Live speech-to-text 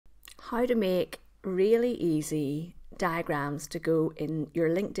how to make really easy diagrams to go in your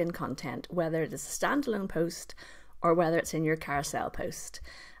LinkedIn content, whether it is a standalone post or whether it's in your carousel post.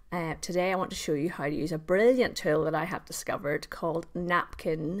 Today I want to show you how to use a brilliant tool that I have discovered called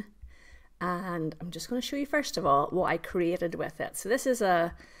Napkin, and I'm just going to show you first of all what I created with it. So this is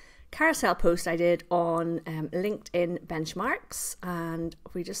a carousel post I did on LinkedIn benchmarks, and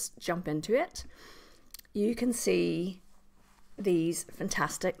if we just jump into it, you can see these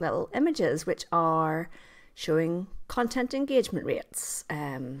fantastic little images which are showing content engagement rates,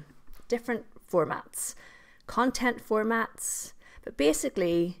 different formats, content formats, but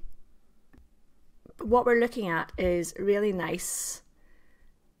basically what we're looking at is really nice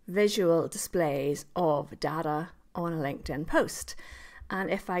visual displays of data on a LinkedIn post. And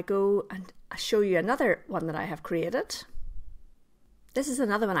if I go and show you another one that I have created, this is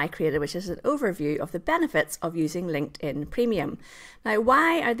another one I created, which is an overview of the benefits of using LinkedIn Premium. Now,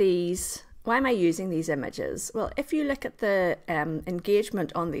 why am I using these images? Well, if you look at the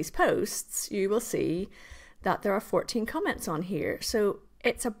engagement on these posts, you will see that there are 14 comments on here. So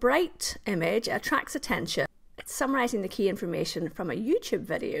it's a bright image, it attracts attention. It's summarizing the key information from a YouTube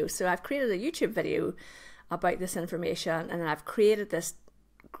video. So I've created a YouTube video about this information, and then I've created this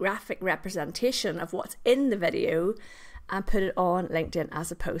graphic representation of what's in the video and put it on LinkedIn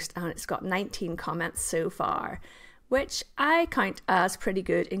as a post, and it's got 19 comments so far, which I count as pretty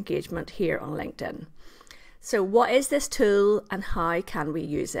good engagement here on LinkedIn. So what is this tool and how can we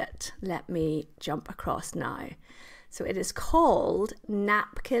use it? Let me jump across now. So it is called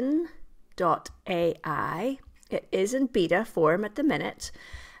Napkin AI. It is in beta form at the minute,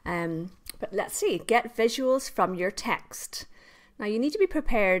 but let's see, get visuals from your text. Now you need to be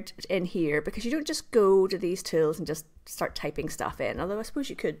prepared in here because you don't just go to these tools and just start typing stuff in, although I suppose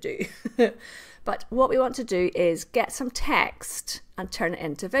you could do. But what we want to do is get some text and turn it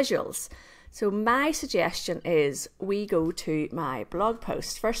into visuals. So my suggestion is we go to my blog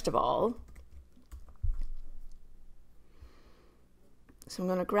post first of all. So I'm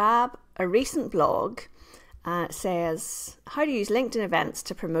going to grab a recent blog, and it says how to use LinkedIn events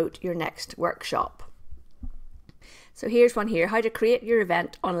to promote your next workshop. So here's one here, how to create your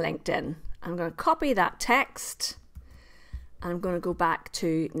event on LinkedIn. I'm going to copy that text and I'm going to go back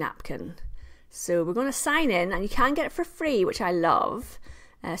to Napkin. So we're going to sign in, and you can get it for free, which I love.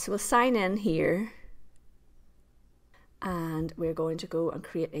 So we'll sign in here, and we're going to go and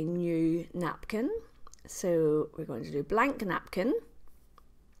create a new napkin. So we're going to do blank napkin,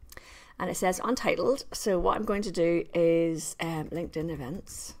 and it says untitled. So what I'm going to do is LinkedIn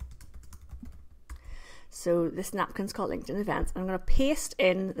events. So this napkin's called LinkedIn events. I'm going to paste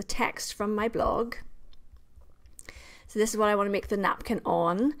in the text from my blog. So this is what I want to make the napkin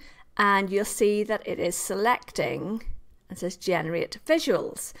on, and you'll see that it is selecting and says generate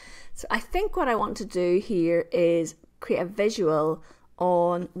visuals. So I think what I want to do here is create a visual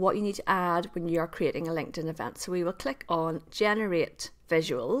on what you need to add when you are creating a LinkedIn event. So we will click on generate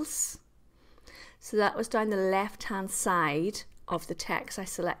visuals. So that was down the left hand side of the text. I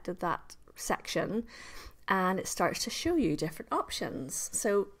selected that section and it starts to show you different options.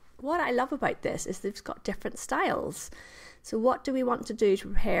 So what I love about this is they've got different styles. So what do we want to do to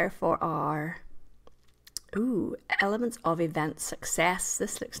prepare for our elements of event success?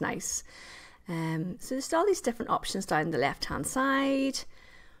 This looks nice. So there's all these different options down the left hand side.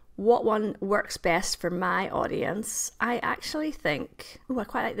 What one works best for my audience? I actually think, I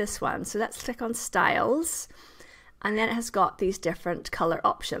quite like this one. So let's click on styles, and then it has got these different color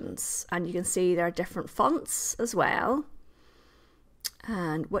options, and you can see there are different fonts as well.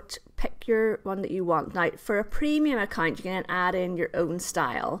 And pick your one that you want. Now for a premium account you can add in your own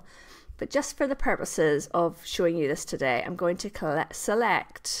style, but just for the purposes of showing you this today, I'm going to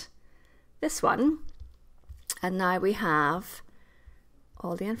select this one, and now we have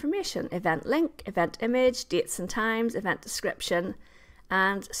all the information: event link, event image, dates and times, event description,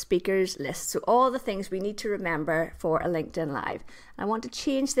 and speakers list. So all the things we need to remember for a LinkedIn Live. I want to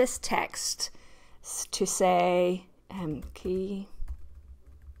change this text to say key.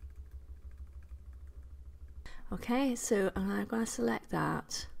 Okay, so I'm going to select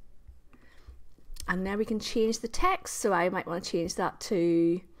that, and now we can change the text. So I might want to change that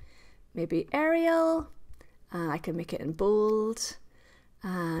to maybe Arial, and I can make it in bold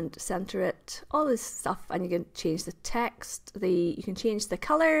and center it, all this stuff. And you can change the text, you can change the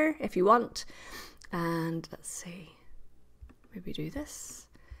color if you want. And let's see, maybe do this.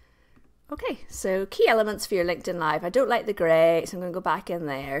 Okay, so key elements for your LinkedIn Live. I don't like the gray, so I'm going to go back in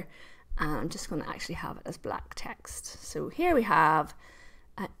there, and I'm just going to actually have it as black text. So here we have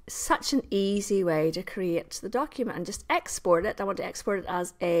Such an easy way to create the document and just export it. I want to export it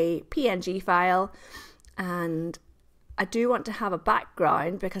as a PNG file, and I do want to have a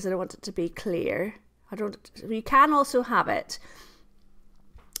background because I don't want it to be clear. You can also have it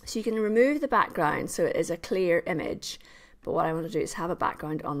so you can remove the background so it is a clear image, but what I want to do is have a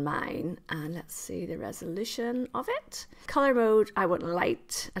background on mine. And let's see the resolution of it. Color mode, I want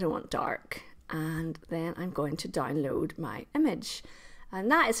light, I don't want dark. And then I'm going to download my image. And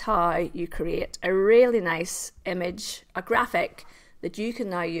that is how you create a really nice image, a graphic that you can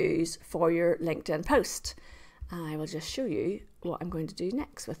now use for your LinkedIn post. And I will just show you what I'm going to do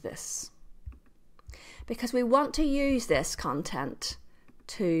next with this. Because we want to use this content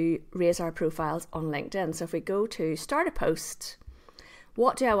to raise our profiles on LinkedIn. So if we go to start a post,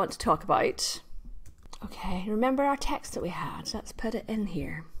 what do I want to talk about? Okay, remember our text that we had. Let's put it in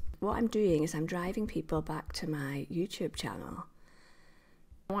here. What I'm doing is I'm driving people back to my YouTube channel.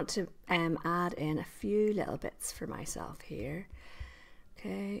 I want to add in a few little bits for myself here.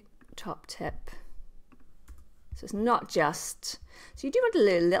 Okay, top tip. So it's not just, so you do want to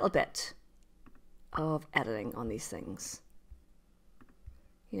do a little bit of editing on these things.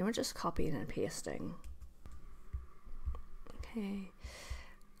 You know, we're just copying and pasting. Okay,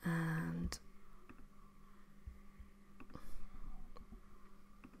 and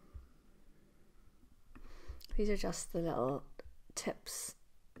these are just the little tips.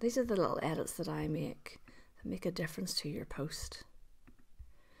 These are the little edits that I make that make a difference to your post.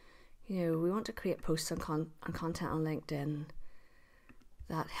 You know, we want to create posts and content on LinkedIn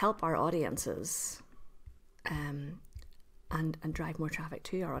that help our audiences and drive more traffic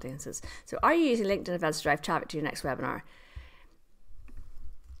to our audiences. So are you using LinkedIn events to drive traffic to your next webinar?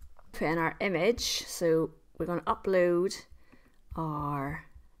 Put in our image. So we're going to upload our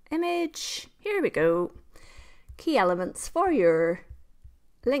image. Here we go. Key elements for your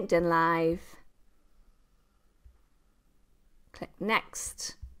LinkedIn Live. Click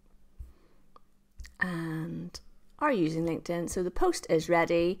next. And are you using LinkedIn? So the post is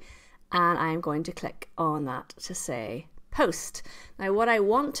ready, and I'm going to click on that to say post. Now what I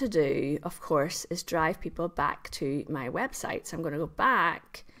want to do, of course, is drive people back to my website. So I'm going to go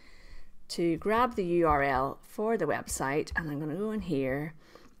back to grab the URL for the website, and I'm going to go in here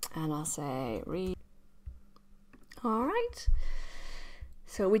and I'll say read. All right.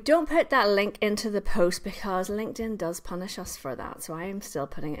 So we don't put that link into the post because LinkedIn does punish us for that. So I am still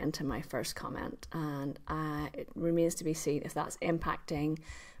putting it into my first comment, and it remains to be seen if that's impacting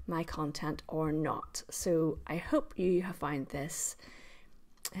my content or not. So I hope you have found this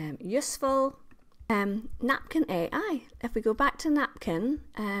useful. Napkin AI. If we go back to Napkin,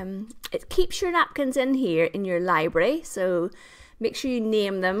 it keeps your napkins in here in your library. So make sure you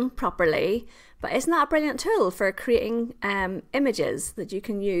name them properly. But isn't that a brilliant tool for creating images that you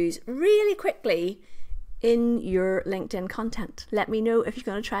can use really quickly in your LinkedIn content? Let me know if you're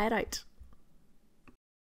going to try it out.